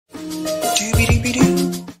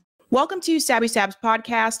Welcome to Sabs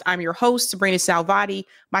podcast. I'm your host, sabrinasalvati.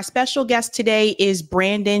 My special guest today is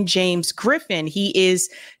Brandon James Griffin. He is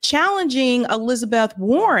challenging Elizabeth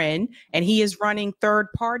Warren, and he is running third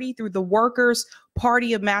party through the Workers'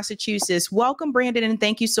 Party of Massachusetts. Welcome, Brandon, and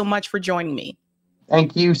thank you so much for joining me.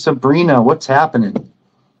 Thank you, Sabrina. What's happening?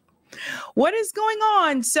 What is going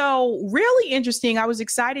on? So really interesting. I was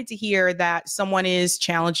excited to hear that someone is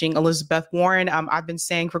challenging Elizabeth Warren. I've been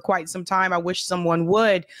saying for quite some time, I wish someone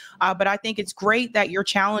would, but I think it's great that you're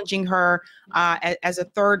challenging her as a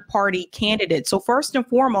third party candidate. So first and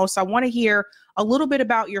foremost, I want to hear a little bit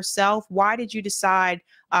about yourself. Why did you decide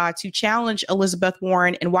to challenge Elizabeth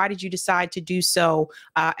Warren, and why did you decide to do so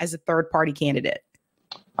as a third party candidate?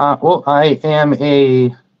 Well, I am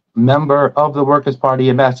a member of the Workers' Party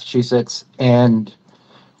of Massachusetts, and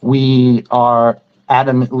we are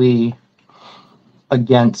adamantly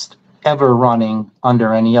against ever running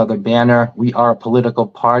under any other banner. We are a political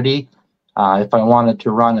party. If I wanted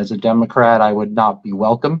to run as a Democrat, I would not be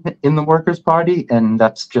welcome in the Workers' Party, and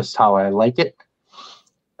that's just how I like it.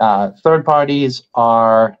 Third parties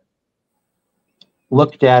are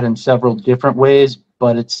looked at in several different ways,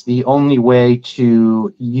 but it's the only way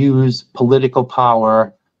to use political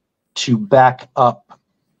power to back up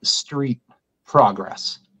street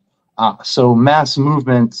progress. So mass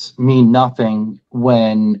movements mean nothing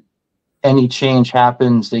when any change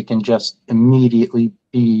happens. They can just immediately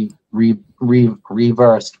be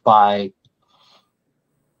reversed by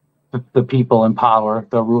the people in power,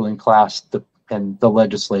 the ruling class, and the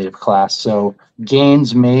legislative class. So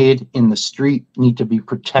gains made in the street need to be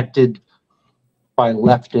protected by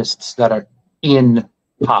leftists that are in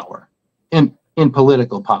power, in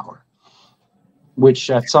political power, which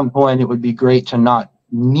at some point it would be great to not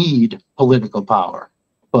need political power.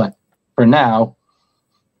 But for now,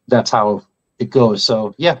 that's how it goes.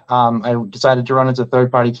 So yeah, I decided to run as a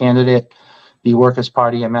third party candidate. The Workers'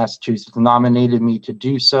 Party in Massachusetts nominated me to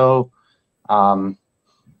do so. And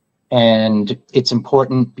it's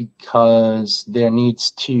important because these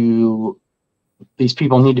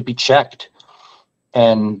people need to be checked,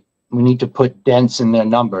 and we need to put dents in their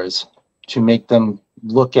numbers to make them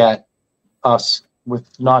look at us with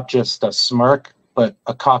not just a smirk, but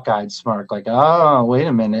a cockeyed smirk, like, oh, wait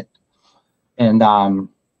a minute. And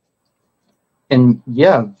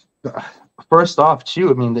yeah, first off too,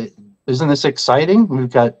 I mean, isn't this exciting? We've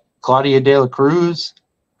got Claudia de la Cruz,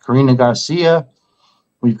 Karina Garcia.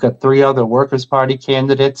 We've got 3 other Workers' Party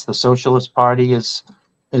candidates. The Socialist Party is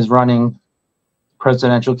running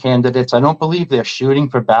presidential candidates. I don't believe they're shooting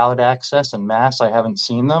for ballot access en masse. I haven't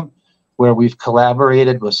seen them, where we've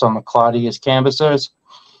collaborated with some of Claudia's canvassers.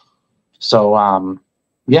 So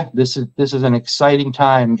yeah, this is an exciting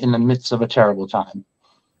time in the midst of a terrible time.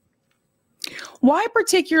 Why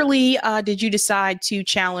particularly did you decide to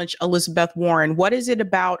challenge Elizabeth Warren? What is it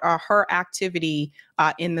about her activity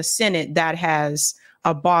in the Senate that has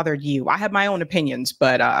bothered you? I have my own opinions,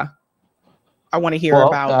 but I want to hear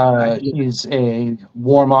about. She's a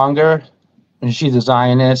warmonger, and she's a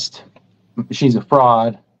Zionist. She's a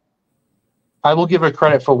fraud. I will give her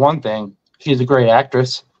credit for one thing: she's a great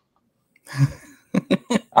actress.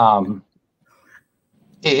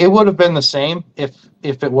 It would have been the same if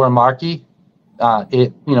it were Markey.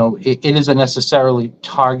 It isn't necessarily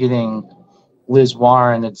targeting Liz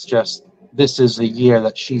Warren. It's just this is the year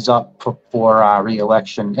that she's up for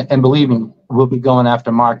re-election, and believe me, we'll be going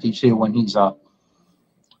after Markey too when he's up.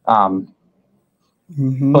 But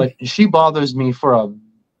she bothers me for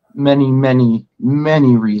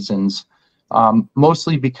many reasons.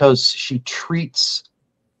 Mostly because she treats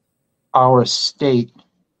our state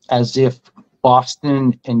as if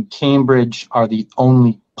Boston and Cambridge are the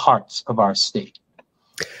only parts of our state,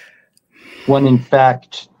 when in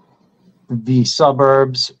fact the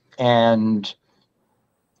suburbs and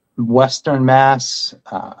Western Mass,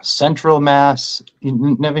 Central Mass,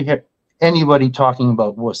 you never hear anybody talking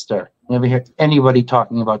about Worcester, never hear anybody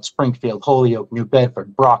talking about Springfield, Holyoke, New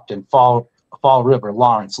Bedford, Brockton, Fall River,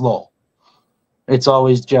 Lawrence, Lowell. It's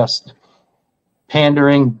always just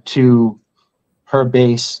pandering to her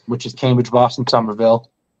base, which is Cambridge, Boston,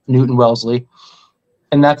 Somerville, Newton, Wellesley.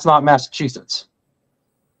 And that's not Massachusetts.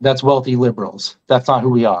 That's wealthy liberals. That's not who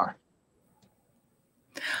we are.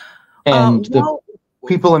 And the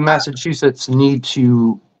people in Massachusetts need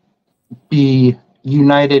to be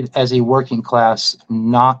united as a working class,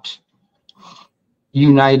 not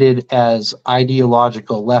united as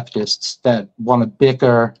ideological leftists that want to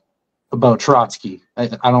bicker about Trotsky. I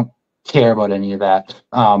don't care about any of that.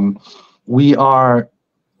 We are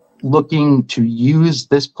looking to use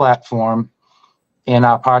this platform in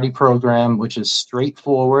our party program, which is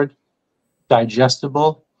straightforward,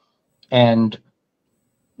 digestible, and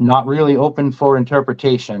not really open for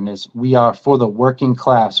interpretation. Is we are for the working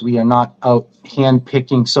class. We are not out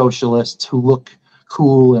hand-picking socialists who look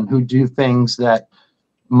cool and who do things that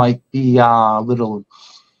might be a little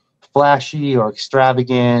flashy or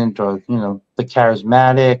extravagant, or the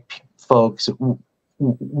charismatic folks.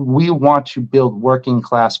 We want to build working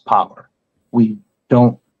class power. We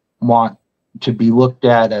don't want to be looked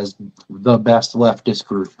at as the best leftist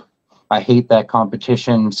group. I hate that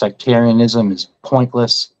competition. Sectarianism is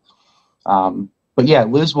pointless. But yeah,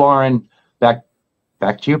 Liz Warren, back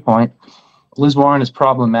to your point, Liz Warren is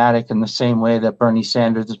problematic in the same way that Bernie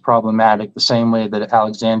Sanders is problematic, the same way that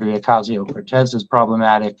Alexandria Ocasio-Cortez is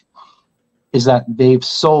problematic, is that they've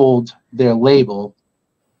sold their label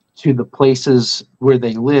to the places where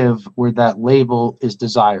they live, where that label is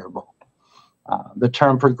desirable. The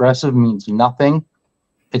term progressive means nothing.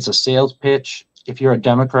 It's a sales pitch. If you're a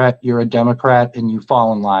Democrat, you're a Democrat, and you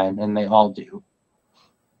fall in line, and they all do.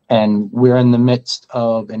 And we're in the midst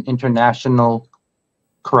of an international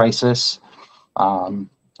crisis.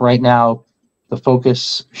 Right now, the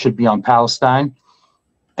focus should be on Palestine,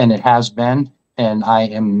 and it has been. And I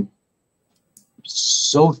am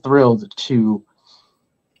so thrilled to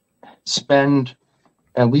spend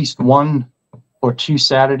at least 1 or 2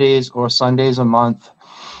 Saturdays or Sundays a month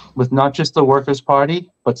with not just the Workers' Party,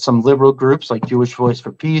 but some liberal groups like Jewish Voice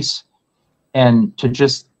for Peace, and to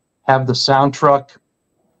just have the sound truck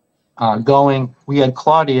going. We had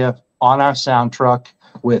Claudia on our sound truck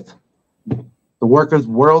with the Workers'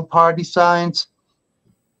 World Party signs,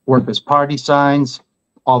 Workers' Party signs,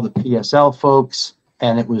 all the PSL folks,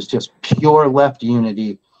 and it was just pure left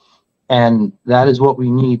unity. And that is what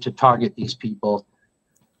we need to target these people,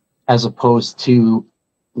 as opposed to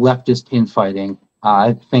leftist infighting.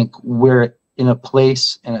 I think we're in a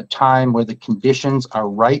place and a time where the conditions are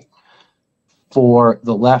right for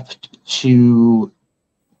the left to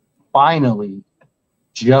finally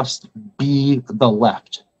just be the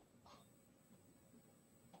left.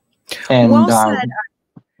 And well said.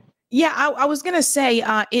 Yeah, I was going to say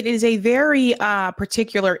it is a very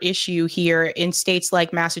particular issue here in states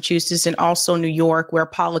like Massachusetts and also New York, where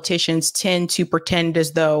politicians tend to pretend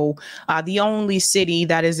as though the only city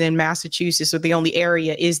that is in Massachusetts, or the only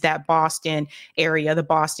area, is that Boston area, the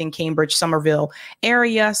Boston, Cambridge, Somerville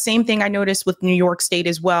area. Same thing I noticed with New York State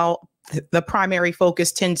as well. The primary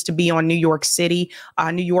focus tends to be on New York City.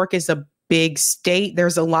 New York is a big state.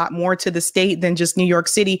 There's a lot more to the state than just New York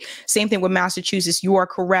City. Same thing with Massachusetts. You are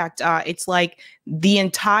correct. It's like the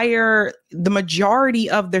majority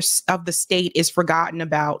of the state is forgotten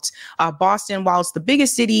about. Boston, while it's the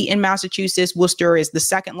biggest city in Massachusetts, Worcester is the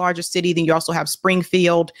second largest city. Then you also have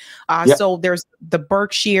Springfield. Yep. So there's the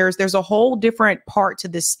Berkshires. There's a whole different part to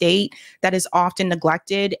the state that is often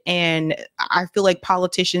neglected. And I feel like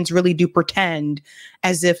politicians really do pretend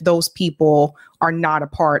as if those people are not a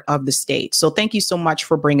part of the state. So thank you so much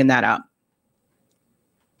for bringing that up.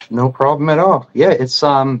 No problem at all. Yeah, it's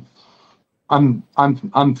I'm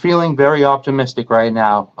feeling very optimistic right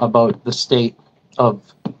now about the state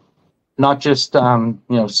of not just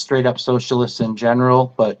straight up socialists in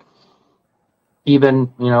general, but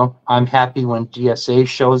even I'm happy when DSA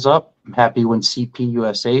shows up. I'm happy when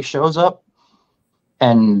CPUSA shows up,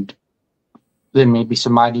 and there may be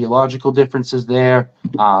some ideological differences there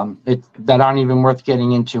that aren't even worth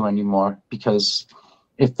getting into anymore, because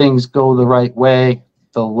if things go the right way,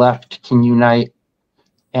 the left can unite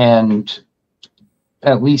and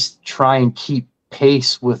at least try and keep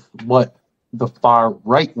pace with what the far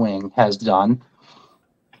right wing has done,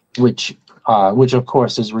 which of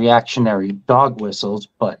course is reactionary dog whistles.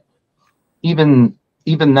 But even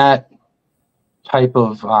that type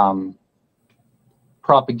of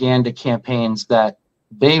propaganda campaigns that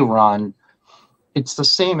they run, it's the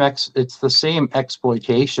same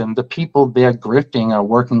exploitation. The people they're grifting are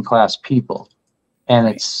working class people, and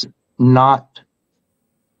it's not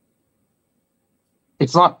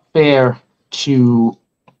fair to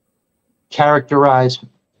characterize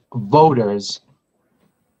voters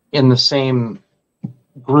in the same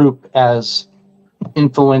group as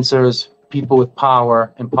influencers, people with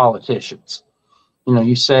power, and politicians.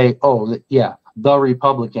 You say, oh yeah, the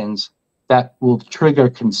Republicans, that will trigger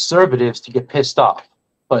conservatives to get pissed off.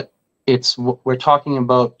 But we're talking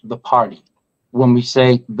about the party. When we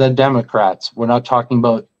say the Democrats, we're not talking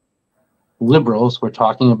about liberals, we're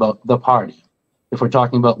talking about the party. If we're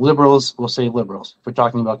talking about liberals, we'll say liberals. If we're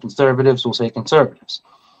talking about conservatives, we'll say conservatives.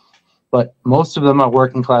 But most of them are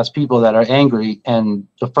working class people that are angry, and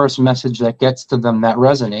the first message that gets to them that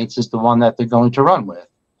resonates is the one that they're going to run with.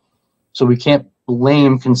 So we can't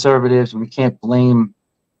blame conservatives, and we can't blame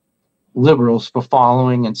liberals for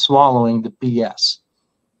following and swallowing the BS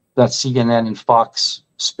that CNN and Fox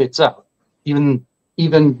spits out. Even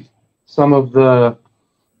some of the,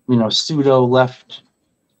 you know, pseudo left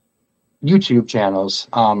YouTube channels,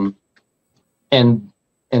 and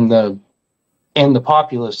the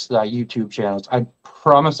populist YouTube channels. I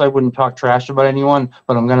promise I wouldn't talk trash about anyone,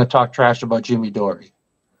 but I'm going to talk trash about Jimmy Dore.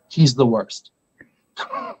 He's the worst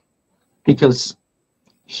because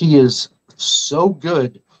he is so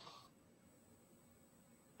good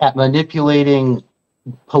at manipulating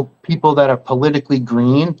people that are politically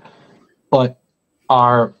green, but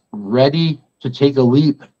are ready to take a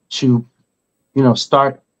leap to, you know,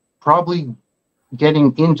 start probably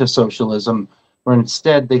getting into socialism, where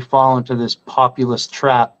instead they fall into this populist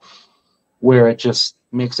trap where it just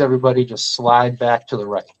makes everybody just slide back to the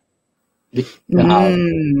right.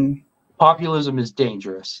 Populism is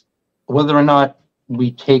dangerous. Whether or not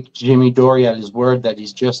we take Jimmy Dore at his word that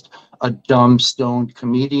he's just a dumb, stoned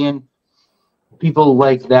comedian, people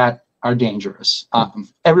like that are dangerous.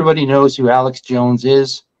 Everybody knows who Alex Jones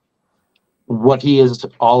is, what he is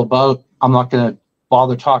all about. I'm not going to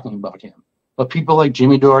bother talking about him. But people like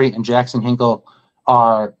Jimmy Dore and Jackson Hinkle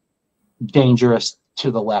are dangerous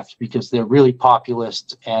to the left because they're really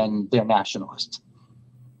populist and they're nationalists.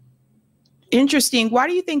 Interesting. Why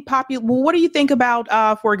do you think what do you think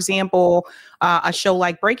about, for example, a show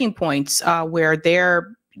like Breaking Points, where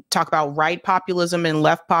they're talk about right populism and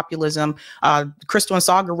left populism? Crystal and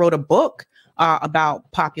Saga wrote a book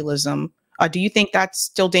about populism. Do you think that's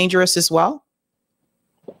still dangerous as well?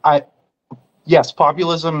 Yes,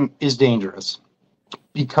 populism is dangerous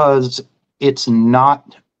because it's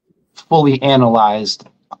not fully analyzed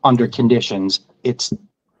under conditions. It's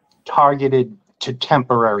targeted to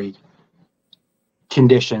temporary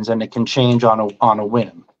conditions, and it can change on a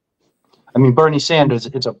whim. I mean, Bernie Sanders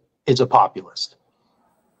is a populist,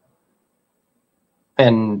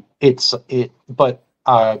 and but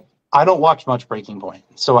I don't watch much Breaking Point,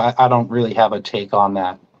 so I don't really have a take on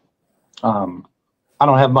that. I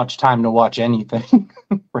don't have much time to watch anything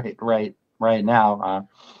right now.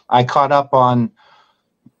 I caught up on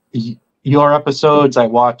your episodes. I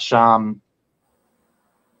watch. I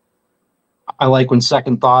like when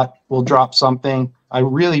Second Thought will drop something. I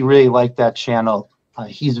really like that channel.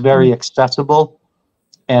 He's very accessible,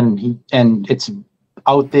 and it's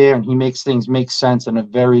out there, and he makes things make sense in a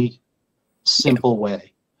very simple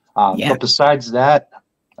way. But besides that,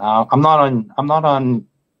 I'm not on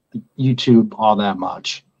YouTube all that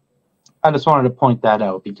much. I just wanted to point that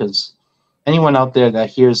out because anyone out there that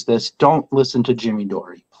hears this, don't listen to Jimmy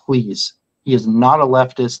Dore, please. He is not a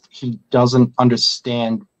leftist. He doesn't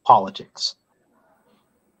understand politics.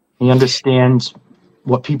 He understands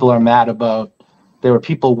what people are mad about. There were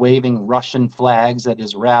people waving Russian flags at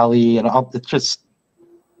his rally, and all. It's just,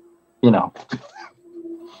 you know.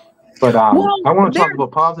 But I want to talk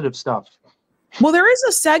about positive stuff. Well, there is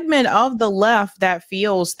a segment of the left that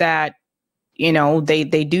feels that, you know, they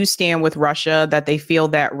do stand with Russia, that they feel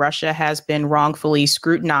that Russia has been wrongfully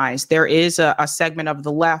scrutinized. There is a segment of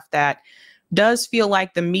the left that does feel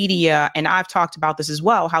like the media, and I've talked about this as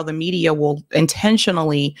well, how the media will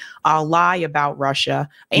intentionally lie about Russia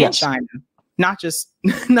and China, not just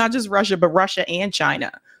Russia, but Russia and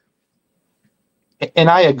China. And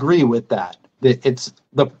I agree with that. It's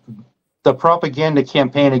the propaganda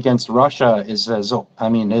campaign against Russia is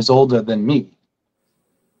older than me.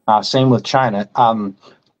 Same with China.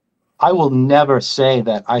 I will never say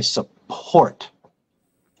that I support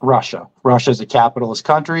Russia. Russia is a capitalist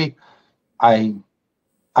country. And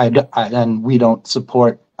we don't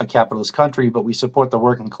support a capitalist country, but we support the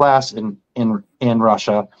working class in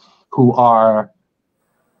Russia, who are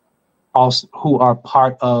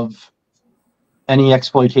part of any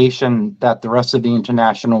exploitation that the rest of the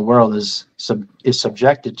international world is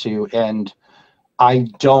subjected to. And I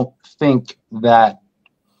don't think that,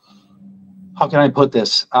 how can I put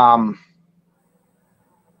this?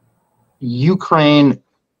 Ukraine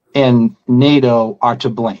and NATO are to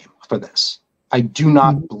blame for this. I do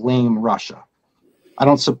not blame Russia. I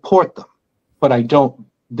don't support them, but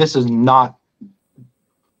this is not,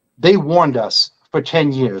 they warned us for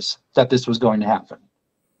 10 years that this was going to happen.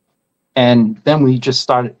 And then we just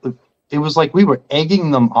started, it was like we were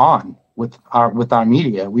egging them on with our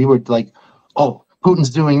media. We were like, oh, Putin's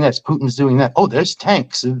doing this, Putin's doing that. Oh, there's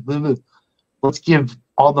tanks. Let's give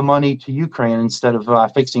all the money to Ukraine instead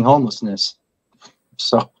of fixing homelessness.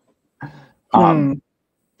 So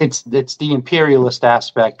it's the imperialist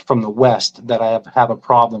aspect from the West that I have a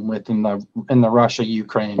problem with in the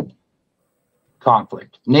Russia-Ukraine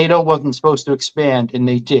conflict. NATO wasn't supposed to expand, and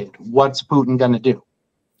they did. What's Putin going to do?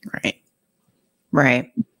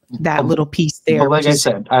 Right. that little piece there. But like I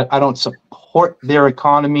said, I don't support their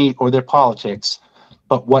economy or their politics,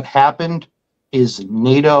 but what happened is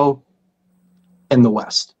NATO and the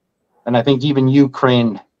West. And I think even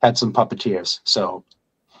Ukraine had some puppeteers. So,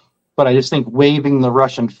 but I just think waving the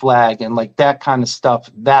Russian flag and like that kind of stuff,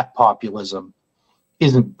 that populism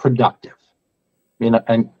isn't productive. You know,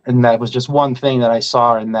 and that was just one thing that I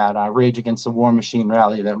saw in that Rage Against the War Machine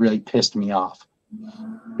rally that really pissed me off,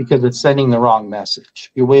 because it's sending the wrong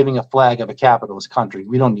message. You're waving a flag of a capitalist country.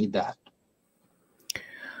 We don't need that.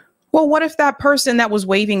 Well, what if that person that was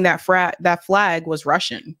waving that flag was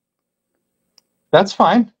Russian? That's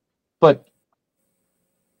fine, but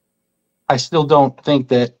I still don't think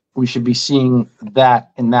that we should be seeing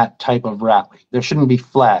that in that type of rally. There shouldn't be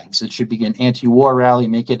flags. It should be an anti-war rally.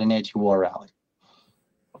 Make it an anti-war rally.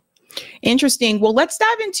 Interesting. Well, let's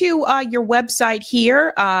dive into your website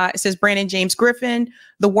here. It says, Brandon James Griffin,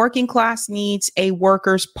 the working class needs a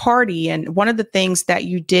workers' party. And one of the things that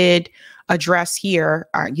you did address here,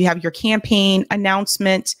 you have your campaign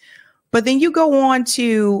announcement, but then you go on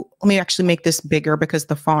to, let me actually make this bigger because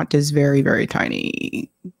the font is very, very tiny.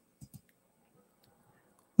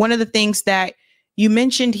 One of the things that you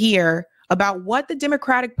mentioned here about what the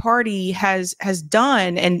Democratic Party has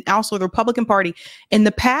done, and also the Republican Party in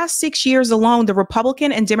the past 6 years alone, the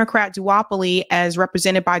Republican and Democrat duopoly, as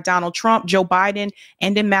represented by Donald Trump, Joe Biden,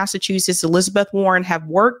 and in Massachusetts, Elizabeth Warren, have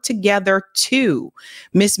worked together to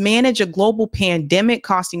mismanage a global pandemic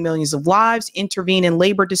costing millions of lives, intervene in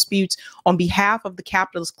labor disputes on behalf of the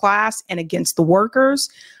capitalist class and against the workers,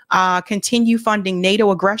 continue funding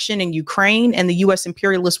NATO aggression in Ukraine and the U.S.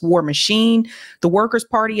 imperialist war machine. The Workers'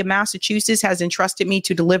 Party of Massachusetts has entrusted me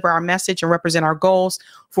to deliver our message and represent our goals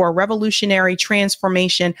for a revolutionary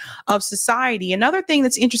transformation of society. Another thing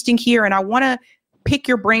that's interesting here, and I want to pick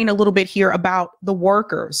your brain a little bit here about the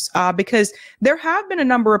workers, because there have been a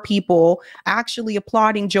number of people actually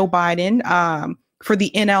applauding Joe Biden for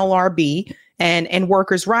the NLRB and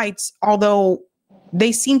workers' rights, although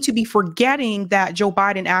they seem to be forgetting that Joe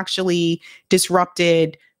Biden actually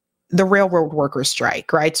disrupted the railroad workers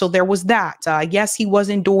strike, right? So there was that. Yes, he was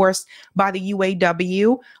endorsed by the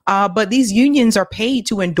UAW, but these unions are paid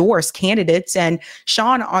to endorse candidates. And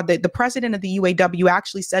Sean, the president of the UAW,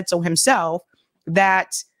 actually said so himself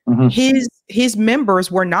that his members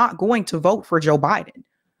were not going to vote for Joe Biden.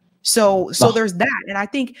 So there's that. And I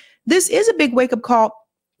think this is a big wake-up call.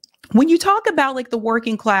 When you talk about like the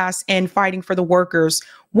working class and fighting for the workers,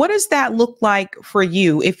 what does that look like for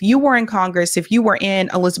you? If you were in Congress, if you were in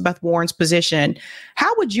Elizabeth Warren's position,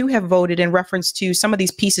 how would you have voted in reference to some of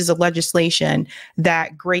these pieces of legislation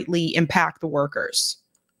that greatly impact the workers?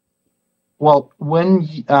 Well, when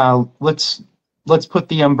let's put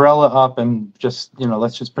the umbrella up and just,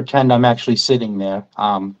 let's just pretend I'm actually sitting there.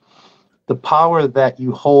 The power that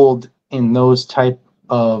you hold in those type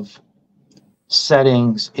of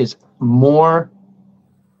settings is more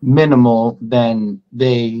minimal than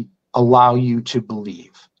they allow you to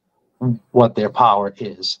believe what their power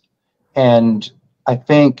is. And I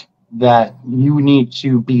think that you need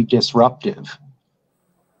to be disruptive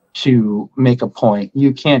to make a point.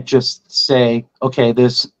 You can't just say, okay,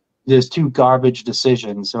 there's two garbage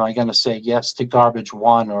decisions. Am I going to say yes to garbage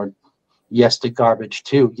one or yes to garbage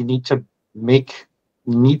two? You need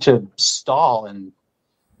to stall and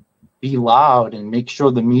be loud and make sure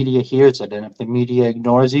the media hears it. And if the media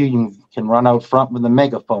ignores you, you can run out front with a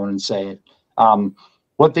megaphone and say it.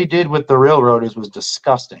 What they did with the railroaders was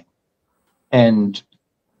disgusting. And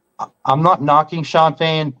I'm not knocking Sean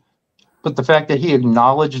Fain, but the fact that he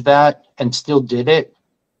acknowledged that and still did it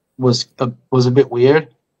was a bit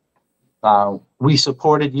weird. We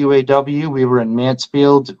supported UAW. We were in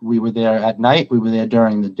Mansfield. We were there at night. We were there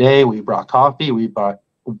during the day. We brought coffee. We brought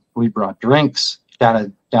drinks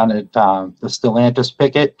down at the Stellantis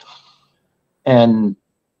picket. And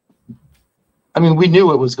I mean, we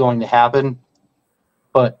knew it was going to happen,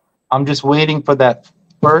 but I'm just waiting for that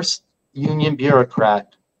first union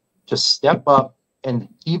bureaucrat to step up and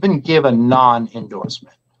even give a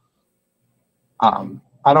non-endorsement.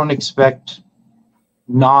 I don't expect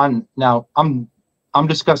now I'm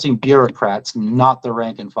discussing bureaucrats, not the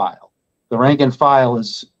rank and file. The rank and file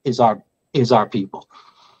is our people.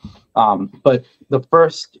 But the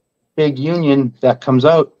first big union that comes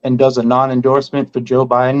out and does a non-endorsement for Joe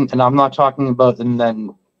Biden, and I'm not talking about them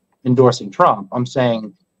then endorsing Trump. I'm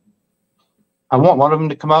saying I want one of them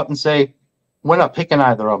to come out and say, we're not picking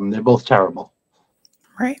either of them. They're both terrible.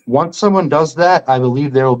 Right. Once someone does that, I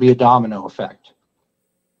believe there will be a domino effect.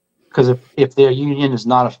 Because if their union is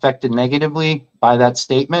not affected negatively by that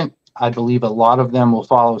statement, I believe a lot of them will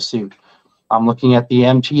follow suit. I'm looking at the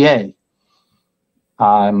MTA.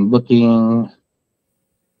 I'm looking,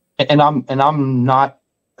 and I'm not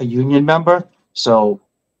a union member, so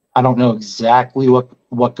I don't know exactly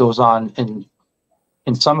what goes on in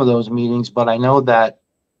some of those meetings, but I know that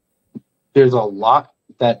there's a lot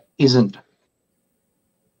that isn't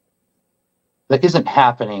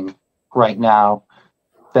happening right now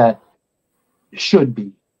that should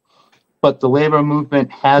be. But the labor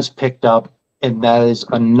movement has picked up, and that is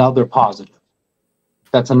another positive.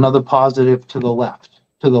 That's another positive to the left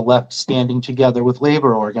standing together with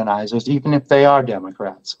labor organizers, even if they are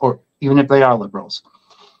Democrats or even if they are liberals.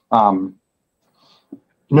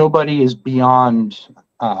 Nobody is beyond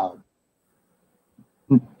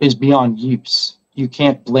use. You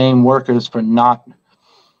can't blame workers for not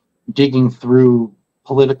digging through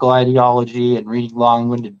political ideology and reading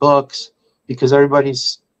long-winded books because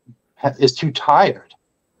everybody's is too tired.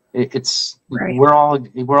 It's Right. we're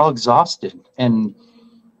all exhausted, and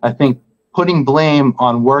I think putting blame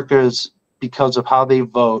on workers because of how they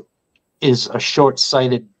vote is a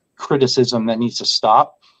short-sighted criticism that needs to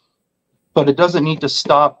stop. But it doesn't need to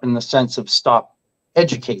stop in the sense of stop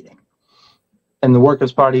educating. And the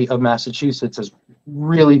Workers' Party of Massachusetts is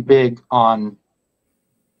really big on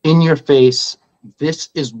in your face, this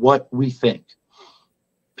is what we think.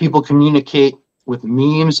 People communicate with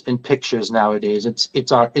memes and pictures nowadays.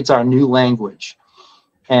 It's our new language.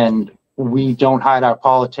 And we don't hide our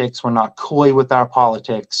politics. We're not coy with our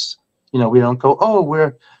politics. You know, we don't go, oh,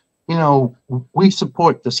 we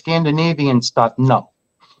support the Scandinavian stuff. No,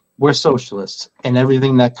 we're socialists and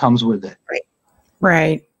everything that comes with it.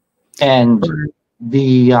 Right. And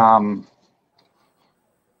the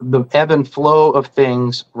ebb and flow of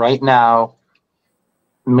things right now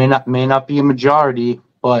may not be a majority,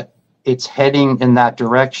 but it's heading in that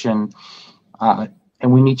direction.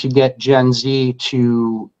 And we need to get Gen Z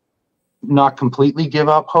to not completely give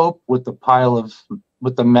up hope with the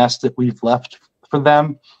mess that we've left for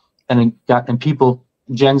them. And people,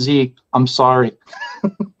 Gen Z, I'm sorry,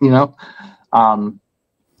 we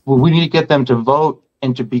need to get them to vote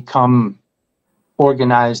and to become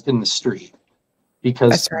organized in the street,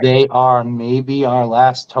 because they are maybe our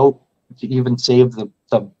last hope to even save the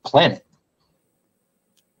planet.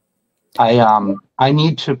 I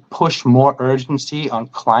need to push more urgency on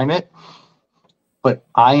climate, but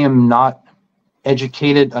I am not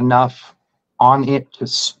educated enough on it to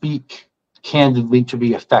speak candidly to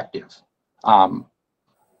be effective. I'm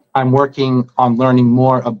working on learning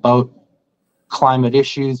more about climate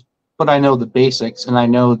issues, but I know the basics, and I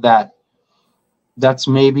know that that's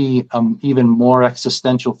maybe even more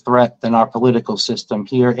existential threat than our political system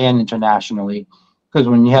here and internationally, because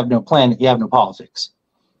when you have no planet, you have no politics.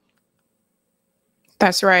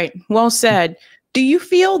 That's right. Well said. Do you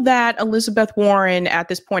feel that Elizabeth Warren at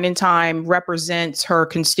this point in time represents her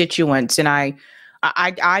constituents? And I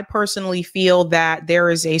personally feel that there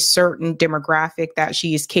is a certain demographic that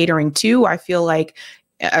she is catering to. I feel like,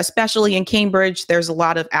 especially in Cambridge, there's a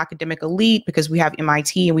lot of academic elite because we have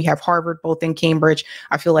MIT and we have Harvard both in Cambridge.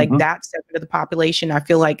 I feel like that segment of the population. I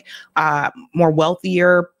feel like more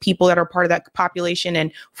wealthier people that are part of that population.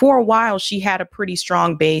 And for a while, she had a pretty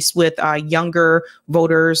strong base with younger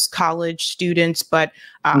voters, college students, but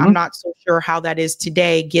I'm not so sure how that is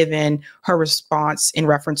today, given her response in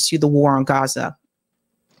reference to the war on Gaza.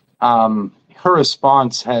 Her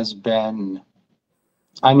response has been,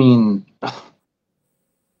 I mean,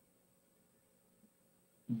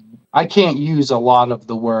 I can't use a lot of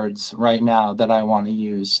the words right now that I want to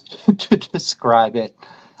use to describe it.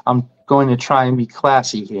 I'm going to try and be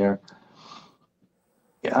classy here.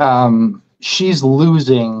 She's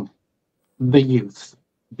losing the youth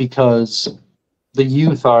because the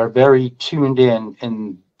youth are very tuned in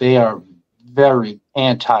and they are very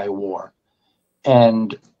anti-war.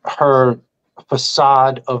 And her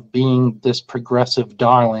facade of being this progressive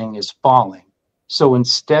darling is falling. So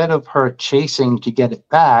instead of her chasing to get it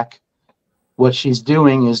back, what she's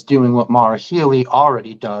doing is doing what Maura Healey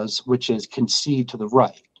already does, which is concede to the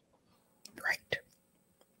right. Right.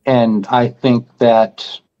 And I think that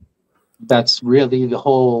that's really the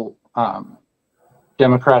whole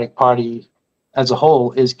Democratic Party as a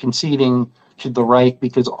whole is conceding to the right,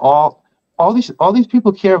 because all these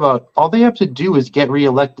people care about, all they have to do is get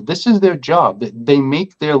reelected. This is their job. They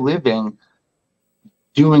make their living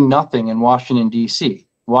doing nothing in Washington, D.C.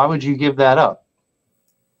 Why would you give that up?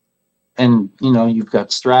 And, you've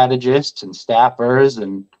got strategists and staffers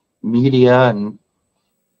and media, and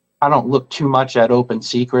I don't look too much at Open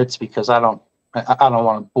Secrets because I don't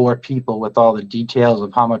want to bore people with all the details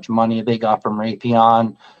of how much money they got from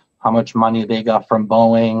Raytheon, how much money they got from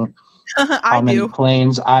Boeing, how many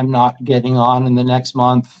planes I'm not getting on in the next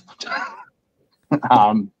month.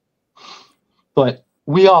 But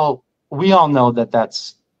we all know that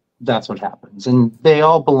that's what happens, and they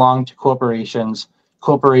all belong to corporations.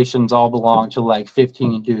 Corporations all belong to like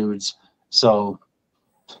 15 dudes. So,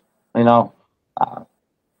 you know,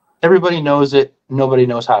 everybody knows it. Nobody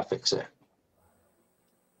knows how to fix it.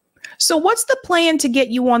 So what's the plan to get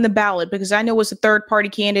you on the ballot? Because I know as a third party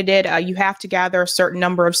candidate, you have to gather a certain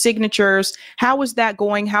number of signatures. How is that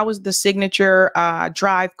going? How is the signature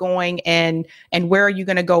drive going? And where are you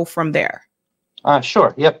going to go from there?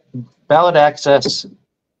 Sure. Yep. Ballot access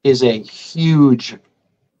is a huge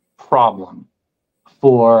problem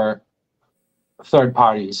for third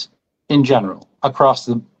parties in general across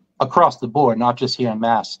the board, not just here in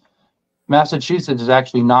Mass. Massachusetts is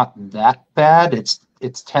actually not that bad.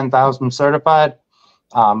 It's 10,000 certified.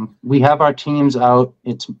 We have our teams out.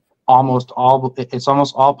 It's almost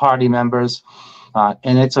all party members,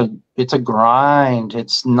 and it's a grind.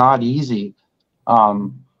 It's not easy.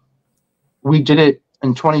 We did it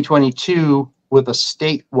in 2022 with a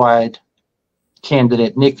statewide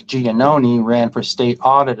candidate. Nick Giannone ran for state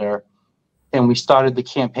auditor, and we started the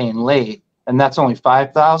campaign late, and that's only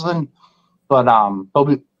 5,000.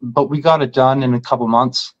 But we got it done in a couple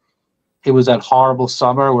months. It was that horrible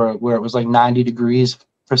summer where it was like 90 degrees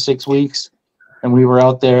for 6 weeks, and we were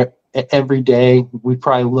out there every day. We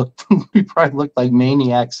probably looked like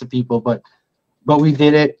maniacs to people, but we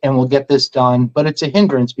did it, and we'll get this done. But it's a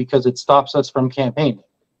hindrance because it stops us from campaigning.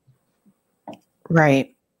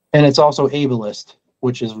 Right. And it's also ableist,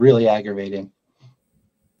 which is really aggravating.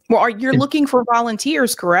 Well, you're looking for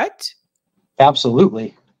volunteers, correct?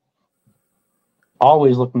 Absolutely.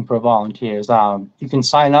 Always looking for volunteers. You can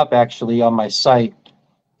sign up actually on my site.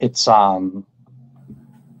 It's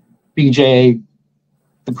BJ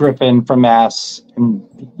the Griffin from Mass, and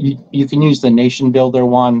you can use the Nation Builder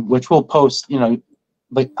one, which we'll post. You know,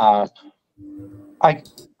 like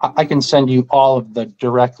I can send you all of the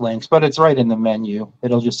direct links, but it's right in the menu.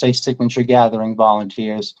 It'll just say signature gathering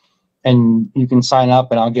volunteers, and you can sign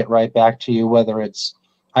up, and I'll get right back to you. Whether it's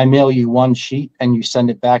I mail you one sheet and you send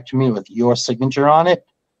it back to me with your signature on it,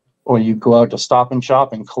 or you go out to Stop and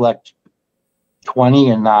Shop and collect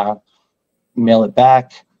 20 and mail it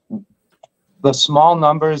back. The small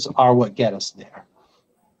numbers are what get us there.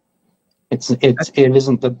 It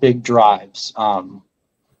isn't the big drives.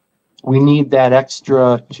 We need that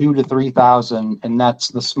extra 2,000 to 3,000, and that's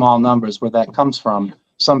the small numbers where that comes from.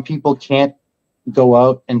 Some people can't go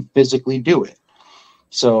out and physically do it,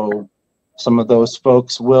 so some of those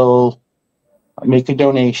folks will make a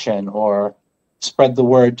donation or spread the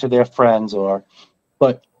word to their friends.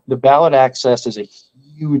 But the ballot access is a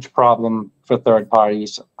huge problem for third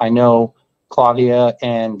parties. I know Claudia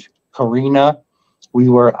and Karina, we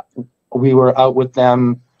were out with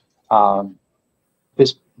them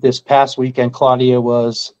this past weekend. Claudia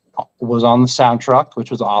was on the sound truck, which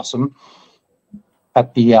was awesome,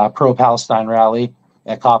 at the pro-Palestine rally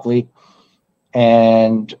at Copley.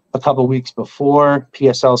 And a couple weeks before,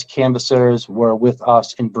 PSL's canvassers were with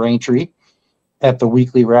us in Braintree at the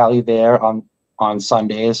weekly rally there on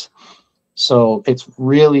Sundays. So it's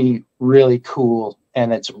really, really cool,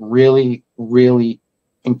 and it's really, really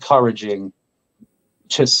encouraging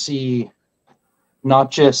to see not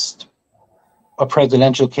just a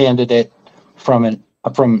presidential candidate from an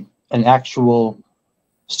actual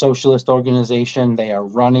socialist organization. They are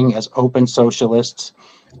running as open socialists,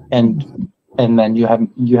 and then you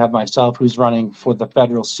have myself, who's running for the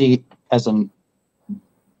federal seat as an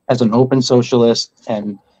open socialist.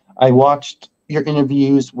 And I watched your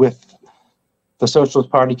interviews with the Socialist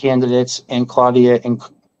Party candidates and Claudia and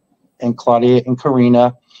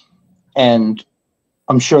Karina, and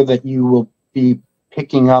I'm sure that you will be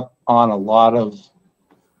picking up on a lot of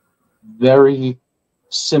very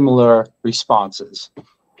similar responses.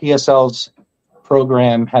 PSL's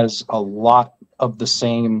program has a lot of the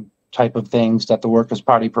same type of things that the Workers'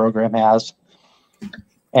 Party program has,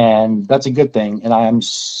 and that's a good thing. And I am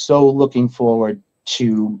so looking forward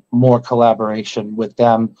to more collaboration with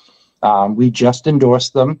them. We just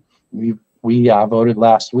endorsed them. We voted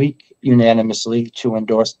last week unanimously to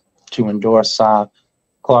endorse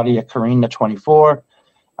Claudia Karina 24.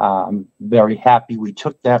 Very happy we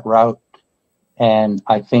took that route, and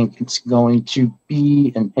I think it's going to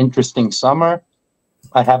be an interesting summer.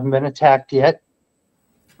 I haven't been attacked yet,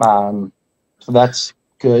 so that's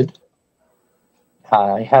good.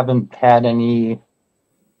 I haven't had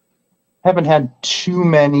too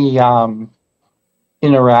many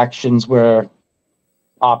interactions where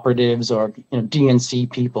operatives or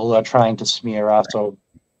DNC people are trying to smear us or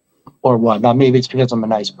whatnot. Maybe it's because I'm a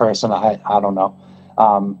nice person. I don't know.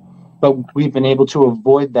 But we've been able to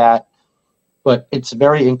avoid that But it's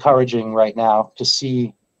very encouraging right now to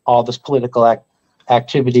see all this political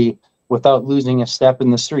activity without losing a step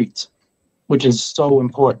in the streets, which is so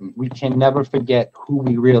important. We can never forget who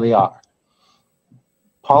we really are.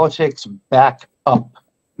 Politics back up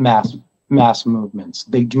mass movements.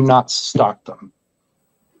 They do not start them.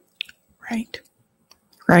 Right.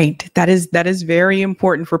 Right. That is very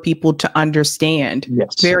important for people to understand.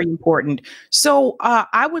 Yes. Very important. So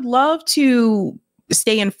I would love to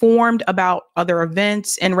stay informed about other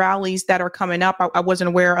events and rallies that are coming up. I wasn't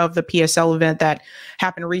aware of the PSL event that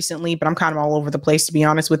happened recently, but I'm kind of all over the place, to be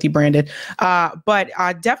honest with you, Brandon. But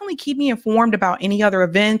definitely keep me informed about any other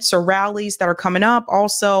events or rallies that are coming up.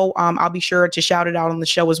 Also, I'll be sure to shout it out on the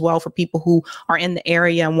show as well for people who are in the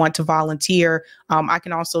area and want to volunteer. I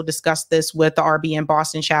can also discuss this with the RBN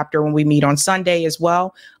Boston chapter when we meet on Sunday as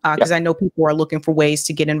well, because I know people are looking for ways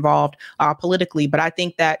to get involved politically. But I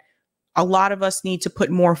think that a lot of us need to put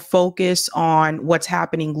more focus on what's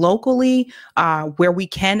happening locally, where we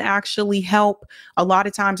can actually help. A lot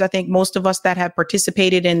of times, I think most of us that have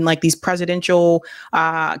participated in like these presidential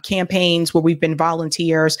campaigns where we've been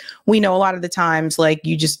volunteers, we know a lot of the times, like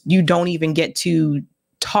you don't even get to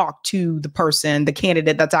talk to the person, the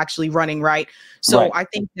candidate that's actually running, right? So Right. I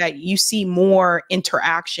think that you see more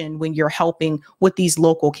interaction when you're helping with these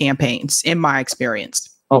local campaigns, in my experience.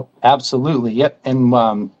 Oh, absolutely. Yep. And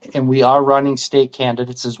we are running state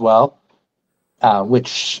candidates as well,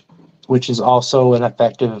 which is also an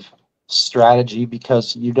effective strategy,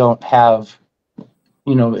 because you don't have,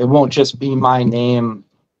 it won't just be my name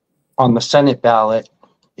on the Senate ballot.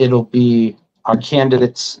 It'll be our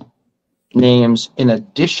candidates' names in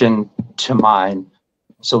addition to mine.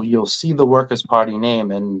 So you'll see the Workers' Party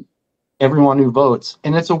name and everyone who votes.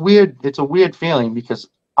 And it's a weird feeling, because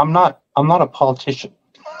I'm not a politician.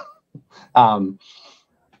 I'm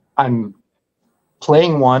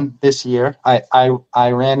playing one this year. I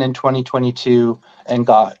ran in 2022 and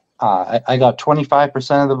got I got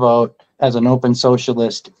 25% of the vote as an open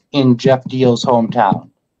socialist in Jeff Deal's hometown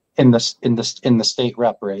in the state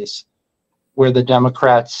rep race, where the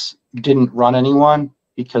Democrats didn't run anyone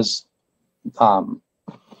because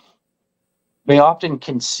they often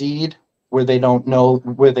concede where they don't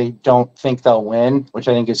think they'll win, which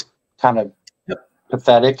I think is kind of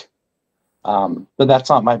pathetic. But that's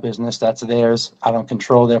not my business. That's theirs. I don't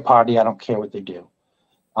control their party. I don't care what they do.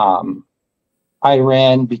 I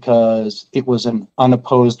ran because it was an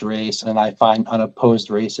unopposed race, and I find unopposed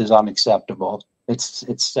races unacceptable. It's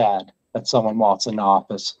sad that someone wants in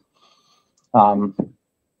office. Yeah.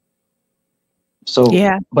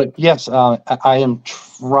 But yes, I am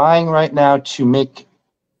trying right now to make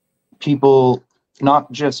people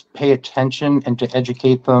not just pay attention and to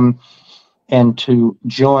educate them and to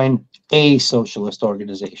join a socialist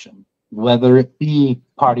organization, whether it be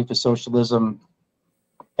Party for Socialism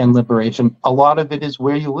and Liberation. A lot of it is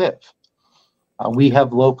where you live. We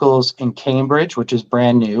have locals in Cambridge, which is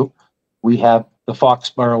brand new. We have the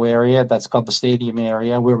Foxborough area, that's called the Stadium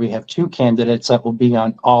area, where we have two candidates that will be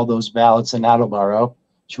on all those ballots in Attleboro,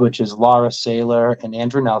 which is Laura Saylor and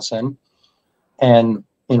Andrew Nelson. And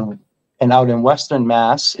out in Western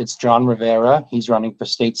Mass, it's John Rivera. He's running for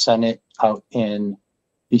state senate out in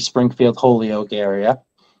the Springfield Holyoke area.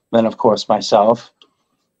 Then, of course, myself.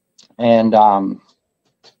 And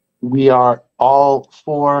we are all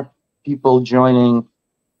four people join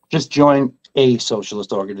a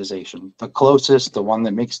socialist organization, the closest, the one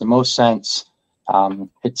that makes the most sense.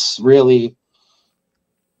 It's really,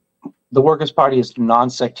 the Workers' Party is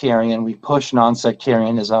non-sectarian. We push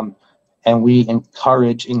non-sectarianism, and we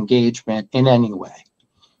encourage engagement in any way.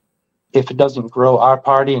 If it doesn't grow our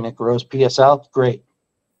party and it grows PSL, great,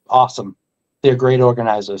 awesome. They're great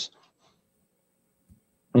organizers.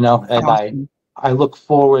 And awesome. I look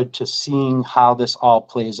forward to seeing how this all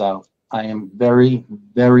plays out. I am very,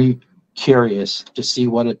 very curious to see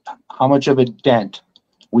how much of a dent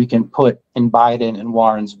we can put in Biden and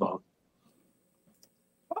Warren's vote.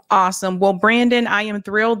 Awesome. Well, Brandon, I am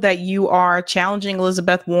thrilled that you are challenging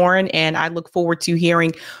Elizabeth Warren, and I look forward to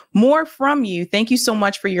hearing more from you. Thank you so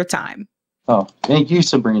much for your time. Oh, thank you,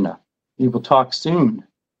 Sabrina. We will talk soon.